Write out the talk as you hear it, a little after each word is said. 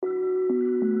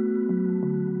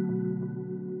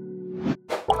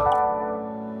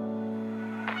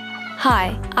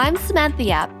Hi, I'm Samantha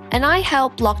Yap, and I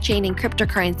help blockchain and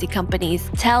cryptocurrency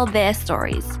companies tell their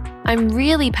stories. I'm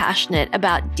really passionate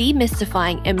about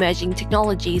demystifying emerging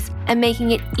technologies and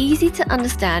making it easy to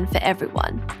understand for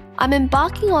everyone. I'm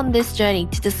embarking on this journey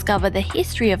to discover the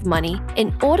history of money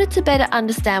in order to better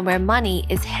understand where money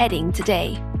is heading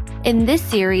today. In this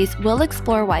series, we'll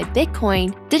explore why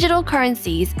Bitcoin, digital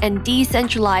currencies, and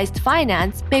decentralized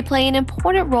finance may play an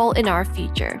important role in our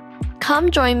future.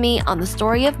 Come join me on the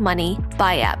Story of Money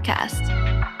by Appcast.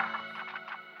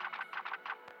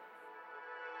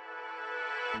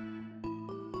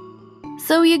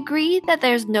 So we agree that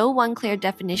there's no one clear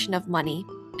definition of money,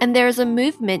 and there is a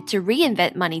movement to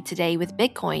reinvent money today with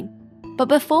Bitcoin. But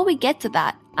before we get to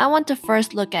that, I want to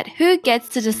first look at who gets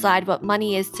to decide what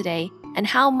money is today and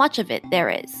how much of it there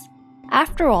is.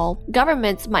 After all,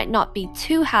 governments might not be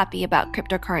too happy about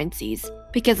cryptocurrencies,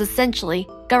 because essentially,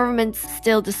 governments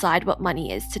still decide what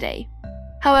money is today.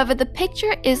 However, the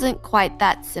picture isn't quite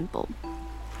that simple.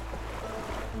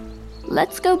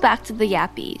 Let's go back to the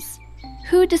Yappies.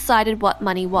 Who decided what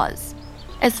money was?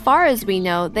 As far as we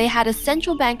know, they had a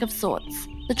central bank of sorts.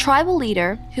 The tribal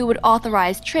leader, who would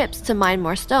authorize trips to mine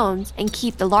more stones and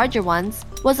keep the larger ones,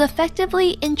 was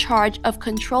effectively in charge of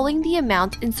controlling the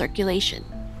amount in circulation.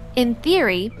 In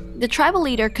theory, the tribal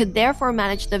leader could therefore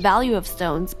manage the value of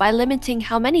stones by limiting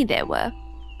how many there were.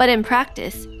 But in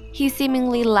practice, he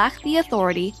seemingly lacked the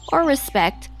authority or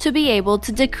respect to be able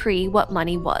to decree what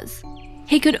money was.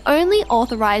 He could only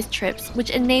authorize trips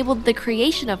which enabled the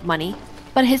creation of money,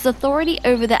 but his authority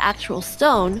over the actual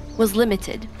stone was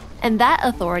limited, and that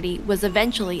authority was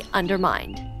eventually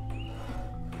undermined.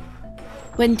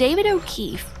 When David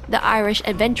O'Keefe, the Irish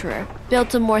adventurer,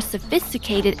 built a more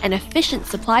sophisticated and efficient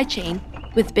supply chain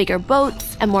with bigger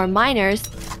boats and more miners,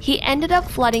 he ended up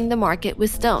flooding the market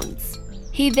with stones.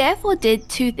 He therefore did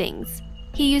two things.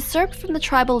 He usurped from the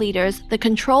tribal leaders the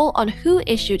control on who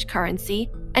issued currency,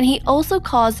 and he also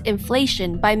caused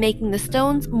inflation by making the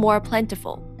stones more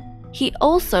plentiful. He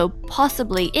also,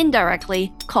 possibly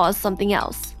indirectly, caused something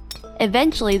else.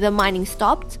 Eventually, the mining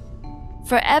stopped,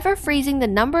 forever freezing the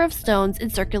number of stones in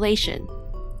circulation.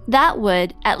 That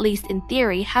would, at least in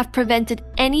theory, have prevented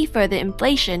any further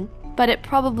inflation, but it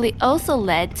probably also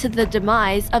led to the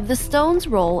demise of the stone's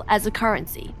role as a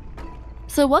currency.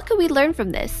 So what could we learn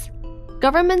from this?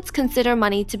 Governments consider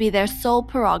money to be their sole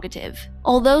prerogative,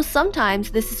 although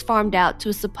sometimes this is farmed out to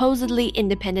a supposedly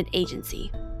independent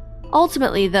agency.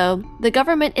 Ultimately, though, the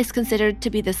government is considered to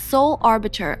be the sole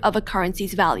arbiter of a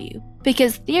currency's value,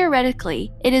 because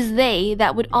theoretically, it is they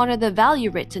that would honor the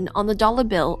value written on the dollar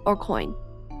bill or coin.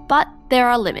 But there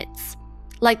are limits.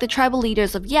 Like the tribal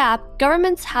leaders of Yap,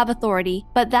 governments have authority,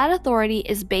 but that authority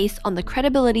is based on the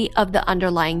credibility of the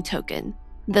underlying token,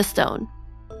 the stone.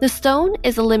 The stone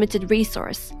is a limited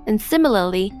resource, and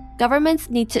similarly, governments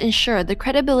need to ensure the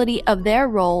credibility of their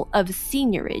role of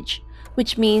seigniorage,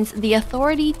 which means the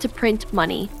authority to print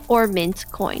money or mint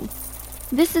coin.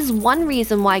 This is one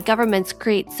reason why governments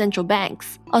create central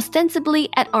banks, ostensibly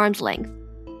at arm's length.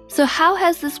 So how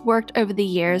has this worked over the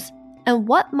years, and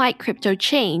what might crypto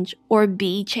change or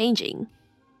be changing?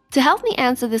 To help me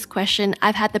answer this question,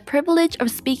 I've had the privilege of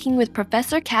speaking with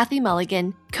Professor Cathy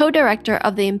Mulligan, co-director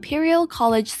of the Imperial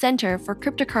College Centre for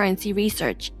Cryptocurrency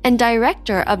Research and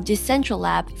director of DCentral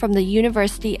Lab from the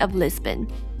University of Lisbon.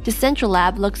 DCentral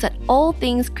Lab looks at all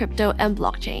things crypto and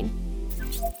blockchain.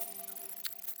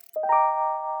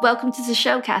 Welcome to the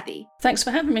show, Cathy. Thanks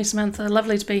for having me, Samantha.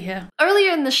 Lovely to be here.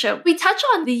 Earlier in the show, we touch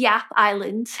on the Yap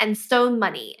Island and stone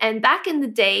money. And back in the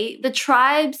day, the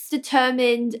tribes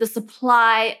determined the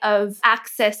supply of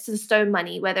access to the stone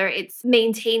money, whether it's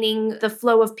maintaining the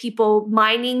flow of people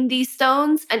mining these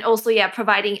stones and also,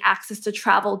 providing access to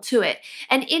travel to it.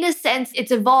 And in a sense,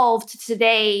 it's evolved to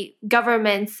today,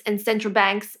 governments and central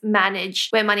banks manage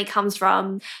where money comes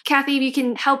from. Cathy, if you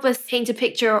can help us paint a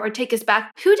picture or take us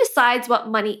back, who decides what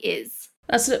money is?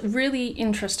 That's a really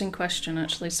interesting question,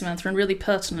 actually, Samantha, and really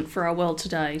pertinent for our world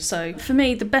today. So for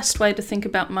me, the best way to think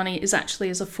about money is actually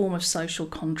as a form of social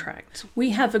contract.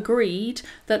 We have agreed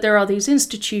that there are these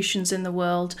institutions in the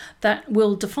world that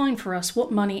will define for us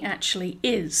what money actually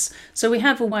is. So we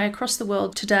have a way across the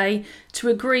world today to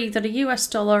agree that a US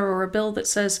dollar or a bill that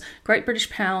says Great British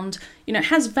Pound,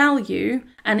 has value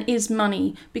and is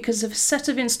money because of a set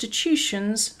of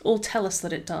institutions all tell us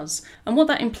that it does. And what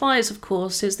that implies, of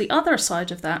course, is the other side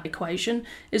of that equation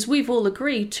is we've all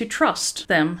agreed to trust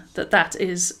them that that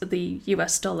is the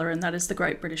US dollar and that is the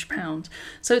Great British Pound.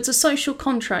 So it's a social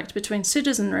contract between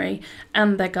citizenry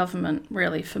and their government,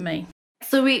 really, for me.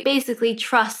 So we basically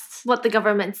trust what the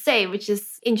governments say, which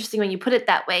is interesting when you put it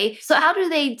that way. So how do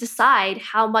they decide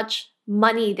how much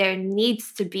money there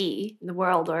needs to be in the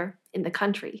world or in the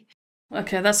country?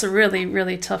 Okay, that's a really,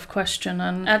 really tough question.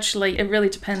 And actually, it really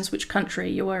depends which country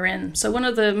you are in. So one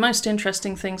of the most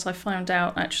interesting things I found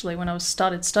out actually when I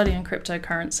started studying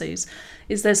cryptocurrencies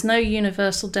is there's no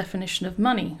universal definition of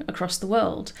money across the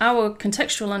world. Our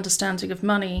contextual understanding of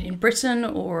money in Britain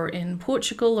or in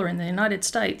Portugal or in the United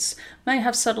States may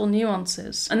have subtle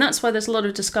nuances. And that's why there's a lot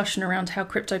of discussion around how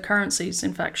cryptocurrencies,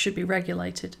 in fact, should be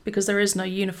regulated, because there is no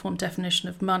uniform definition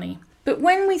of money. But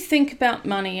when we think about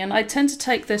money, and I tend to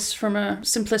take this from a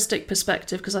simplistic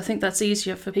perspective because I think that's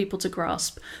easier for people to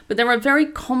grasp, but there are very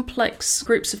complex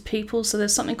groups of people. So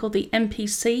there's something called the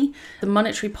MPC, the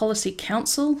Monetary Policy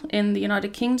Council in the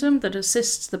United Kingdom, that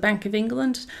assists the Bank of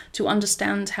England to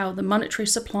understand how the monetary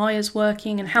supply is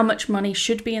working and how much money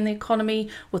should be in the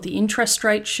economy, what the interest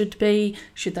rate should be,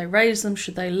 should they raise them,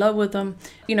 should they lower them,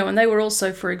 and they were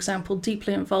also, for example,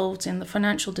 deeply involved in the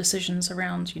financial decisions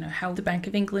around, how the Bank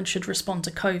of England should respond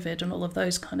to COVID and all of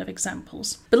those kind of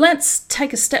examples. But let's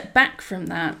take a step back from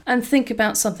that and think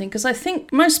about something, because I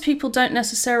think most people don't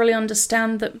necessarily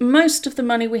understand that most of the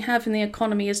money we have in the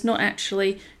economy is not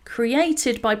actually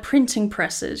created by printing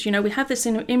presses. We have this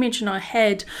image in our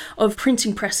head of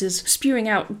printing presses spewing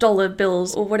out dollar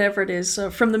bills or whatever it is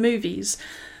from the movies.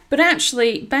 But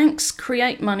actually, banks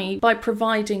create money by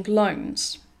providing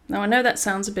loans. Now, I know that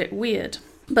sounds a bit weird,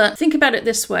 but think about it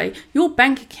this way. Your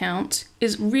bank account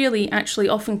is really actually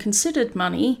often considered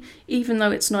money, even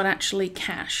though it's not actually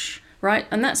cash, right?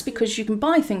 And that's because you can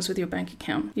buy things with your bank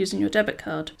account using your debit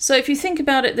card. So if you think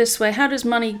about it this way, how does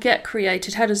money get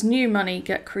created? How does new money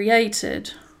get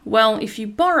created? Well, if you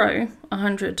borrow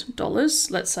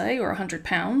 $100, let's say, or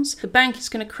 £100, the bank is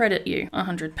going to credit you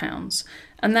 £100.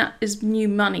 And that is new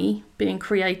money being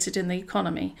created in the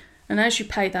economy. And as you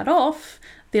pay that off,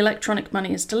 the electronic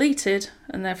money is deleted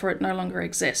and therefore it no longer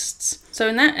exists. So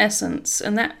in that essence,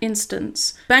 in that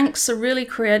instance, banks are really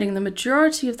creating the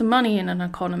majority of the money in an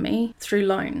economy through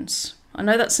loans. I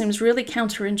know that seems really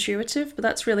counterintuitive, but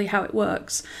that's really how it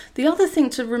works. The other thing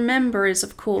to remember is,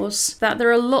 of course, that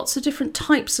there are lots of different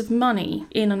types of money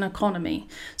in an economy.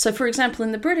 So for example,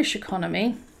 in the British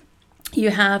economy,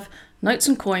 you have notes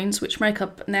and coins, which make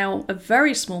up now a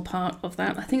very small part of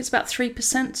that. I think it's about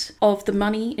 3% of the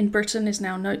money in Britain is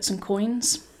now notes and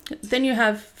coins. Then you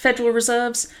have federal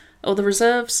reserves, or the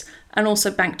reserves, and also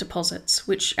bank deposits,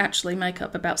 which actually make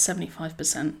up about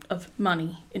 75% of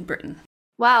money in Britain.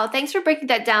 Wow, thanks for breaking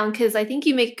that down, because I think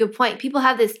you make a good point. People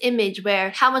have this image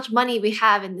where how much money we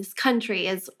have in this country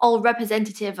is all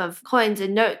representative of coins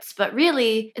and notes, but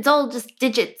really it's all just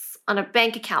digits on a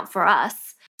bank account for us.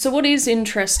 So what is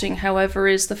interesting, however,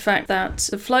 is the fact that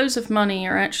the flows of money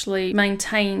are actually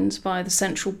maintained by the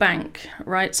central bank,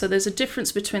 right? So there's a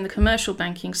difference between the commercial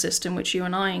banking system, which you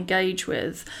and I engage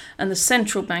with, and the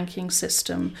central banking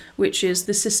system, which is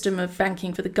the system of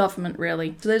banking for the government,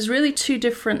 really. So there's really two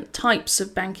different types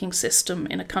of banking system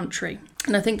in a country.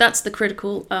 And I think that's the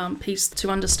critical piece to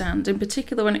understand, in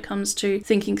particular when it comes to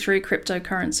thinking through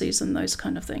cryptocurrencies and those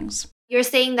kind of things. You're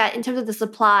saying that in terms of the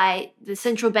supply, the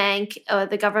central bank or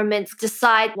the governments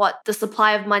decide what the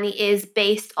supply of money is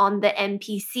based on the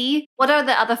MPC. What are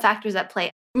the other factors at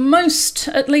play?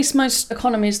 At least most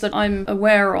economies that I'm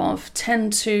aware of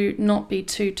tend to not be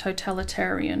too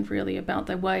totalitarian, really, about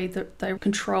the way that they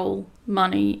control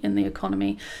money in the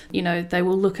economy. They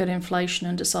will look at inflation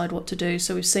and decide what to do.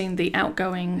 So we've seen the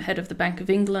outgoing head of the Bank of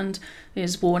England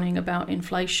is warning about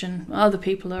inflation. Other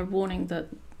people are warning that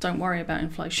don't worry about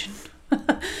inflation.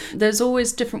 There's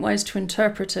always different ways to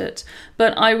interpret it,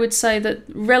 but I would say that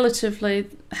relatively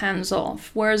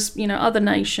hands-off, whereas other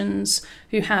nations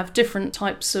who have different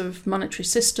types of monetary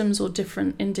systems or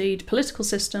different indeed political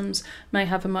systems may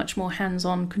have a much more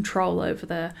hands-on control over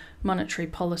their monetary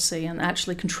policy and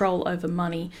actually control over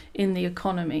money in the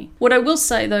economy. What I will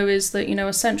say though is that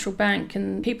a central bank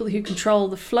and people who control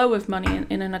the flow of money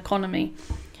in an economy,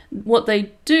 what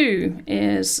they do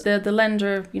is they're the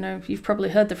lender, you've probably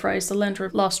heard the phrase, the lender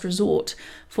of last resort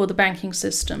for the banking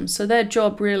system. So their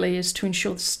job really is to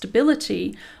ensure the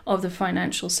stability of the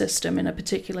financial system in a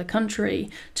particular country,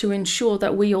 to ensure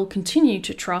that we all continue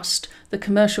to trust the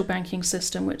commercial banking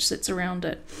system which sits around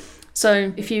it.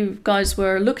 So if you guys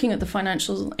were looking at the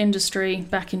financial industry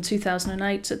back in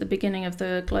 2008 at the beginning of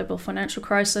the global financial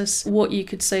crisis, what you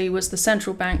could see was the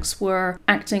central banks were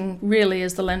acting really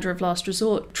as the lender of last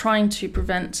resort, trying to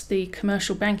prevent the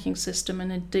commercial banking system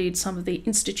and indeed some of the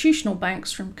institutional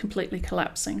banks from completely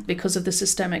collapsing because of the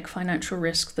systemic financial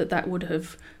risk that would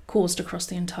have caused across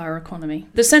the entire economy.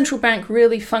 The central bank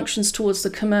really functions towards the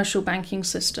commercial banking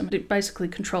system. It basically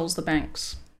controls the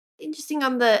banks. Interesting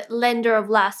on the lender of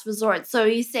last resort. So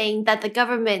you're saying that the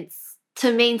governments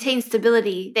to maintain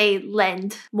stability, they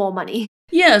lend more money.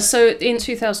 Yeah, so in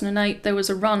 2008, there was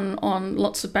a run on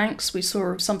lots of banks. We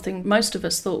saw something most of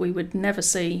us thought we would never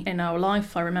see in our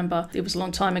life. I remember it was a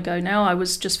long time ago now. I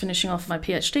was just finishing off my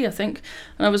PhD, I think,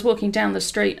 and I was walking down the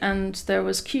street and there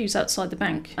was queues outside the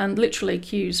bank, and literally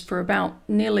queues for about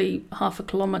nearly half a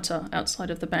kilometre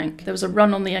outside of the bank. There was a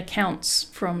run on the accounts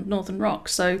from Northern Rock,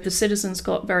 so the citizens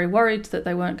got very worried that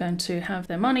they weren't going to have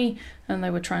their money, and they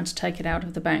were trying to take it out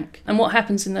of the bank. And what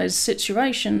happens in those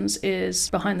situations is,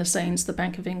 behind the scenes, the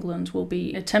Bank of England will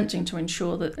be attempting to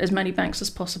ensure that as many banks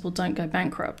as possible don't go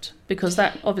bankrupt, because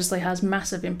that obviously has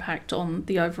massive impact on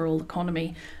the overall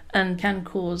economy and can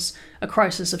cause a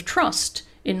crisis of trust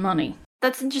in money.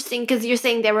 That's interesting, because you're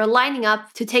saying they were lining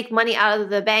up to take money out of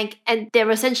the bank, and they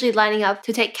were essentially lining up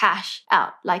to take cash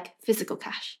out, like physical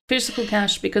cash. Physical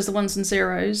cash, because the ones and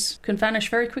zeros can vanish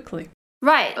very quickly.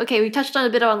 Right. Okay, we touched on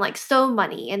a bit on like stone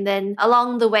money, and then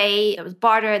along the way it was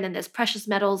barter, and then there's precious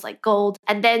metals like gold,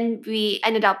 and then we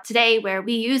ended up today where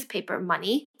we use paper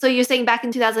money. So you're saying back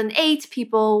in 2008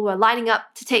 people were lining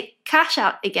up to take cash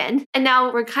out again, and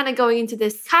now we're kind of going into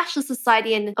this cashless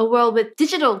society and a world with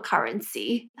digital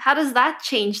currency. How does that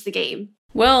change the game?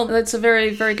 Well, that's a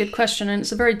very, very good question, and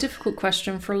it's a very difficult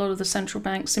question for a lot of the central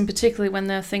banks, in particular when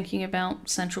they're thinking about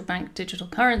central bank digital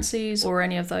currencies or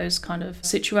any of those kind of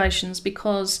situations,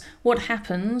 because what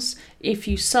happens if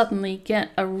you suddenly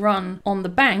get a run on the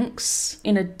banks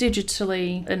in a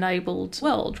digitally enabled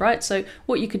world, right? So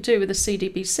what you could do with a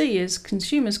CDBC is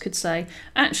consumers could say,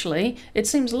 actually, it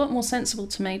seems a lot more sensible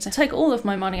to me to take all of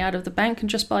my money out of the bank and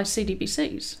just buy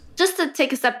CDBCs. Just to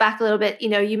take a step back a little bit,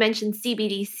 you mentioned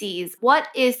CBDCs. What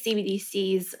is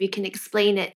CBDCs? You can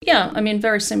explain it. Yeah, I mean,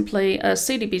 very simply, a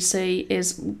CDBC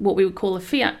is what we would call a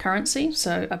fiat currency.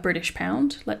 So a British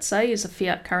pound, let's say, is a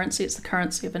fiat currency. It's the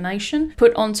currency of a nation,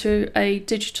 put onto a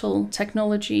digital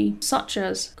technology such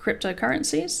as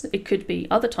cryptocurrencies. It could be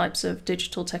other types of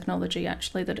digital technology,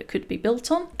 actually, that it could be built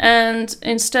on. And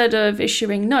instead of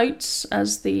issuing notes,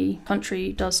 as the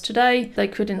country does today, they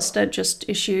could instead just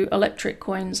issue electric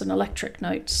coins and electric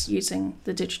notes using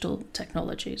the digital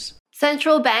technologies.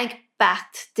 Central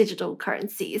bank-backed digital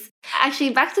currencies.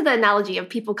 Actually, back to the analogy of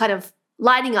people kind of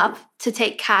lining up to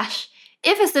take cash.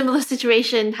 If a similar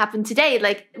situation happened today,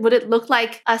 would it look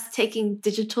like us taking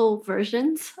digital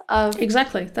versions of...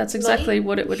 Exactly. That's exactly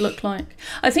what it would look like.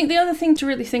 I think the other thing to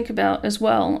really think about as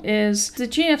well is the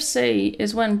GFC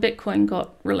is when Bitcoin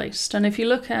got released. And if you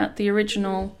look at the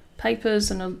original papers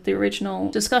and the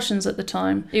original discussions at the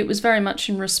time, it was very much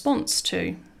in response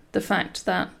to the fact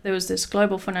that there was this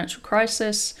global financial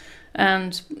crisis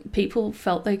and people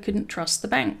felt they couldn't trust the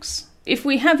banks. If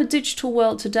we have a digital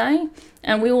world today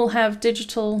and we all have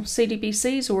digital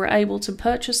CDBCs or we're able to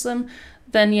purchase them,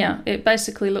 then yeah, it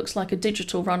basically looks like a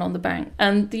digital run on the bank.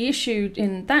 And the issue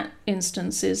in that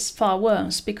instance is far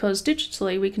worse, because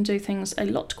digitally we can do things a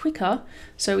lot quicker,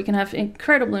 so we can have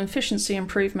incredible efficiency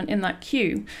improvement in that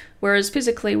queue. Whereas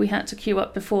physically we had to queue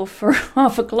up before for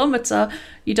half a kilometre,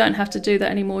 you don't have to do that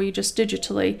anymore, you just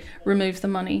digitally remove the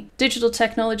money. Digital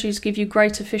technologies give you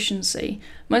great efficiency.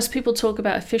 Most people talk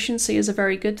about efficiency as a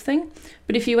very good thing,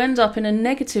 but if you end up in a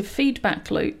negative feedback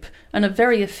loop, and a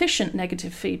very efficient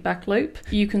negative feedback loop,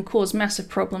 you can cause massive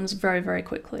problems very, very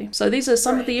quickly. So these are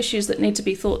some of the issues that need to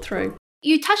be thought through.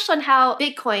 You touched on how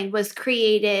Bitcoin was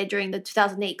created during the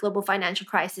 2008 global financial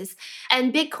crisis.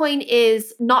 And Bitcoin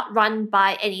is not run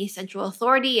by any central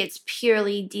authority. It's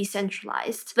purely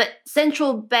decentralized. But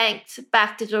central backed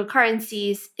digital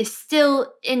currencies is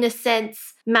still, in a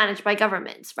sense, managed by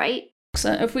governments, right?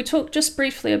 So if we talk just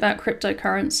briefly about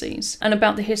cryptocurrencies and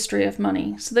about the history of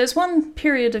money. So there's one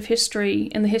period of history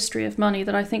in the history of money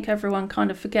that I think everyone kind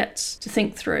of forgets to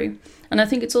think through. And I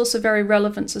think it's also very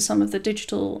relevant to some of the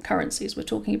digital currencies we're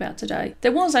talking about today.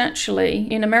 There was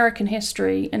actually, in American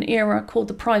history, an era called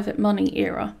the private money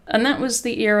era. And that was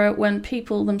the era when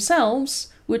people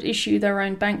themselves would issue their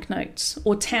own banknotes,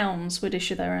 or towns would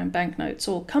issue their own banknotes,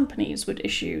 or companies would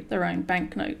issue their own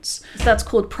banknotes. That's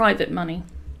called private money.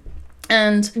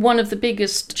 And one of the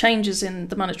biggest changes in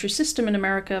the monetary system in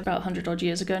America about 100 odd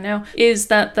years ago now is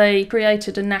that they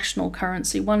created a national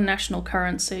currency, one national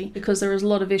currency, because there was a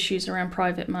lot of issues around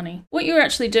private money. What you're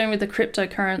actually doing with the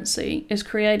cryptocurrency is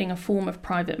creating a form of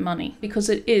private money, because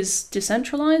it is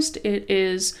decentralized, it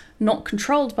is not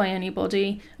controlled by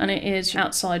anybody, and it is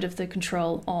outside of the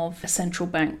control of a central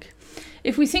bank.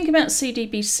 If we think about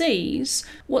CDBCs,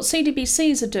 what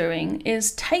CDBCs are doing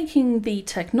is taking the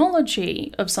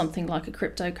technology of something like a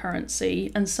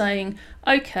cryptocurrency and saying,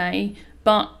 okay,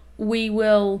 but we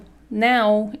will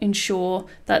now ensure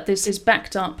that this is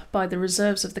backed up by the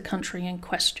reserves of the country in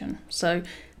question. So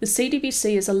the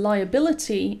CDBC is a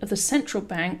liability of the central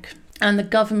bank, and the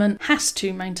government has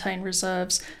to maintain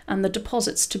reserves and the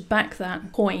deposits to back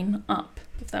that coin up,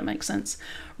 if that makes sense,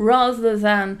 rather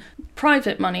than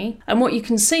private money. And what you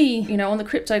can see, on the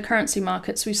cryptocurrency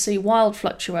markets, we see wild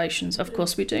fluctuations. Of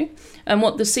course we do. And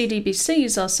what the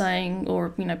CDBCs are saying, or,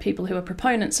 people who are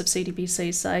proponents of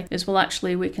CDBCs say, is, well,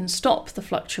 actually, we can stop the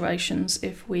fluctuations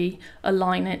if we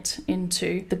align it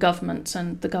into the government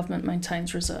and the government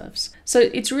maintains reserves. So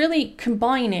it's really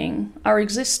combining our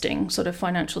existing sort of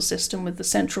financial system with the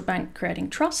central bank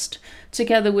creating trust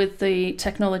together with the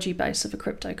technology base of a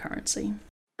cryptocurrency.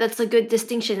 That's a good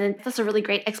distinction, and that's a really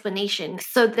great explanation.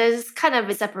 So there's kind of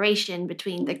a separation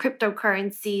between the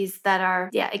cryptocurrencies that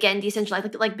are, again,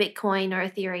 decentralized, like Bitcoin or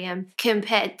Ethereum,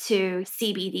 compared to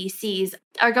CBDCs.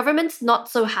 Are governments not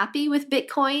so happy with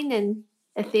Bitcoin and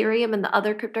Ethereum and the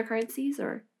other cryptocurrencies,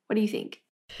 or what do you think?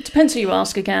 It depends who you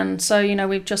ask again. So,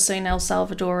 we've just seen El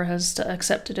Salvador has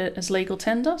accepted it as legal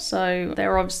tender. So they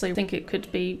obviously think it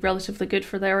could be relatively good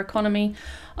for their economy.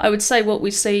 I would say what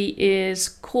we see is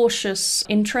cautious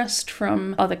interest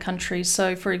from other countries.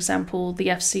 So, for example, the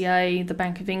FCA, the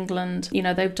Bank of England,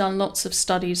 they've done lots of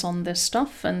studies on this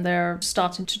stuff and they're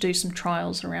starting to do some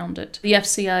trials around it. The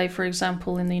FCA, for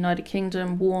example, in the United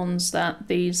Kingdom warns that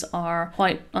these are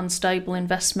quite unstable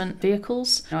investment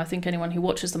vehicles. I think anyone who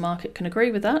watches the market can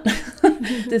agree with that.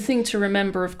 The thing to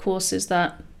remember, of course, is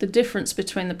that the difference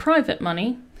between the private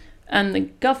money and the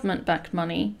government-backed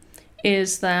money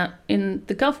is that in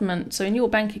the government, so in your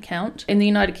bank account, in the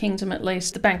United Kingdom at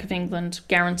least, the Bank of England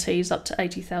guarantees up to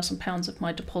 £80,000 of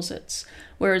my deposits,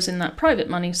 whereas in that private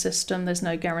money system, there's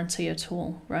no guarantee at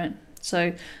all, right?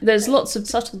 So there's lots of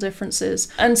subtle differences.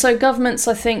 And so governments,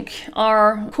 I think,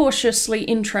 are cautiously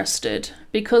interested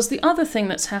because the other thing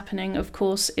that's happening, of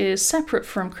course, is separate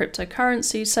from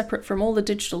cryptocurrency, separate from all the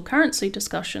digital currency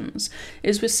discussions,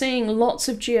 is we're seeing lots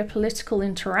of geopolitical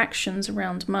interactions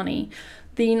around money.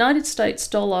 The United States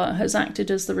dollar has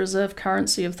acted as the reserve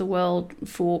currency of the world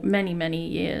for many, many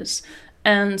years.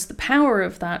 And the power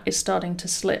of that is starting to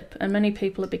slip, and many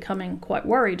people are becoming quite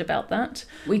worried about that.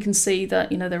 We can see that,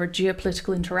 there are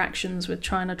geopolitical interactions with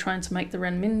China trying to make the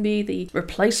renminbi the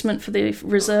replacement for the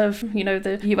reserve,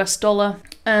 the US dollar,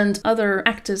 and other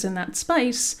actors in that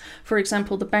space, for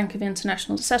example, the Bank of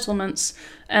International Settlements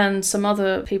and some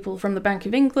other people from the Bank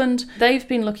of England, they've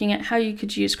been looking at how you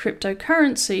could use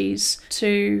cryptocurrencies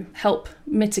to help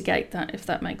mitigate that, if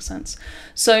that makes sense.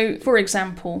 So, for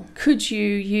example, could you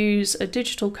use a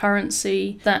digital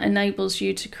currency that enables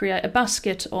you to create a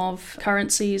basket of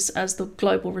currencies as the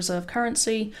global reserve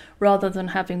currency rather than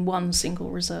having one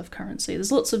single reserve currency?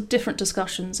 There's lots of different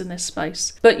discussions in this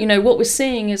space. But, what we're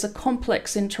seeing is a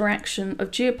complex interaction of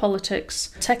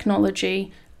geopolitics,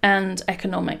 technology, and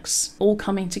economics all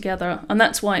coming together. And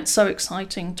that's why it's so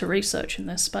exciting to research in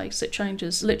this space. It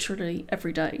changes literally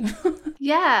every day.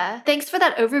 Yeah, thanks for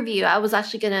that overview. I was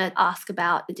actually going to ask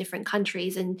about the different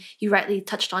countries, and you rightly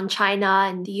touched on China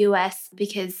and the US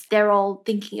because they're all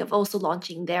thinking of also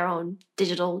launching their own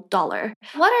digital dollar.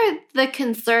 What are the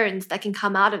concerns that can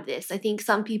come out of this? I think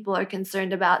some people are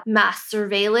concerned about mass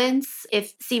surveillance.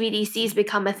 If CBDCs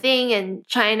become a thing and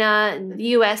China and the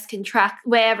US can track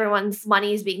where everyone's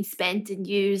money is being spent and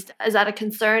used, is that a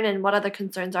concern? And what other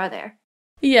concerns are there?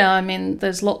 Yeah,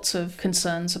 there's lots of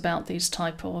concerns about these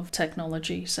type of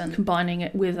technologies and combining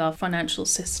it with our financial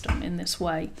system in this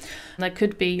way. There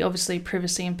could be obviously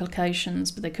privacy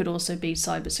implications, but there could also be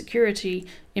cybersecurity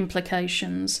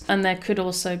implications, and there could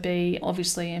also be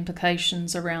obviously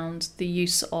implications around the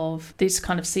use of these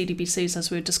kind of CDBCs,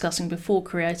 as we were discussing before,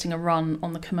 creating a run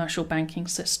on the commercial banking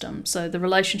system. So the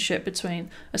relationship between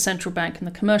a central bank and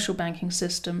the commercial banking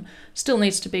system still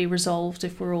needs to be resolved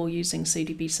if we're all using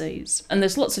CDBCs. And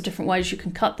there's lots of different ways you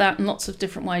can cut that and lots of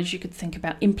different ways you could think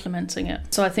about implementing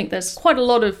it. So I think there's quite a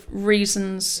lot of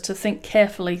reasons to think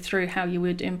carefully through how you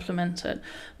would implement it.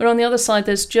 But on the other side,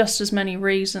 there's just as many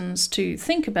reasons to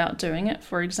think about doing it.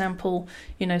 For example,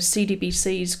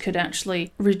 CDBCs could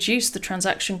actually reduce the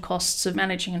transaction costs of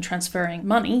managing and transferring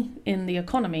money in the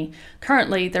economy.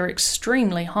 Currently, they're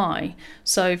extremely high.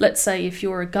 So let's say if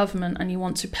you're a government and you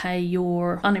want to pay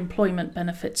your unemployment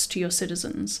benefits to your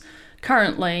citizens,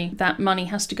 Currently, that money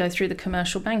has to go through the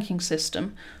commercial banking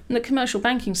system, and the commercial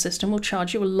banking system will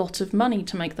charge you a lot of money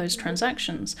to make those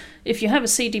transactions. If you have a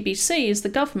CDBC as the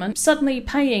government, suddenly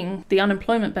paying the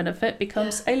unemployment benefit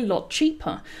becomes a lot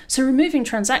cheaper. So removing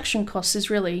transaction costs is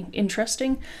really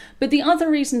interesting. But the other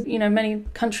reason, many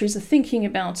countries are thinking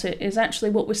about it is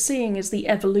actually what we're seeing is the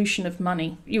evolution of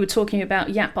money. You were talking about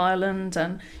Yap Island,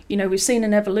 and we've seen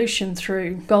an evolution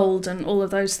through gold and all of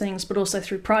those things, but also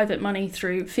through private money,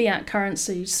 through fiat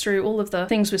currencies, through all of the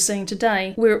things we're seeing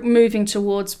today. We're moving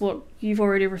towards what you've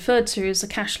already referred to as a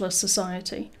cashless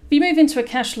society. If you move into a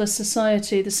cashless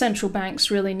society, the central banks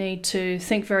really need to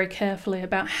think very carefully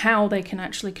about how they can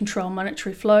actually control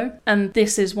monetary flow. And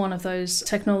this is one of those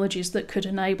technologies that could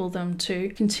enable them to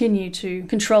continue to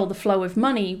control the flow of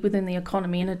money within the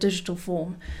economy in a digital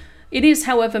form. It is,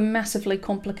 however, massively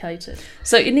complicated.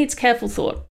 So it needs careful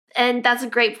thought. And that's a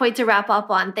great point to wrap up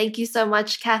on. Thank you so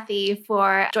much, Cathy,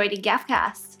 for joining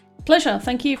Gapcast. Pleasure.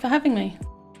 Thank you for having me.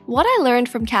 What I learned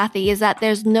from Cathy is that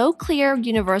there's no clear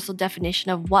universal definition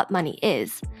of what money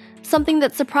is, something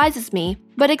that surprises me,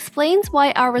 but explains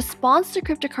why our response to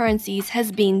cryptocurrencies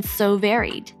has been so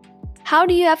varied. How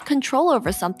do you have control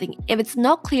over something if it's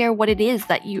not clear what it is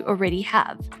that you already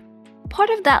have?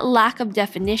 Part of that lack of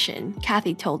definition,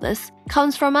 Cathy told us,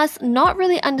 comes from us not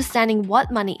really understanding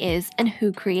what money is and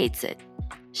who creates it.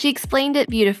 She explained it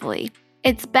beautifully.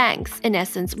 It's banks, in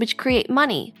essence, which create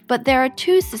money, but there are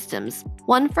two systems,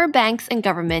 one for banks and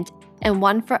government, and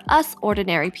one for us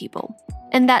ordinary people.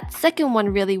 And that second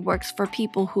one really works for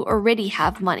people who already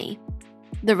have money.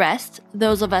 The rest,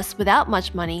 those of us without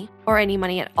much money, or any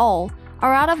money at all,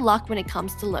 are out of luck when it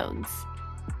comes to loans.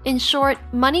 In short,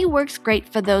 money works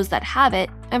great for those that have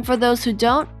it, and for those who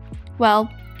don't, well,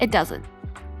 it doesn't.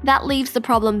 That leaves the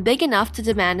problem big enough to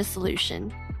demand a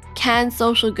solution. Can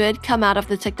social good come out of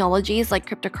the technologies like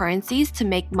cryptocurrencies to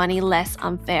make money less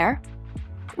unfair?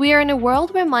 We are in a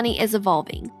world where money is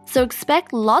evolving, so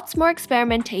expect lots more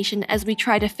experimentation as we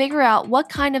try to figure out what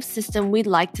kind of system we'd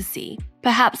like to see,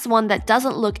 perhaps one that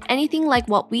doesn't look anything like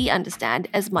what we understand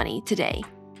as money today.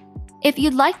 If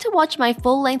you'd like to watch my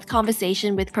full-length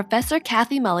conversation with Professor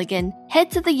Cathy Mulligan, head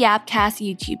to the Yapcast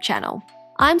YouTube channel.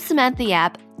 I'm Samantha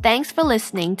Yap. Thanks for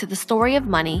listening to The Story of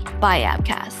Money by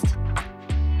Yapcast.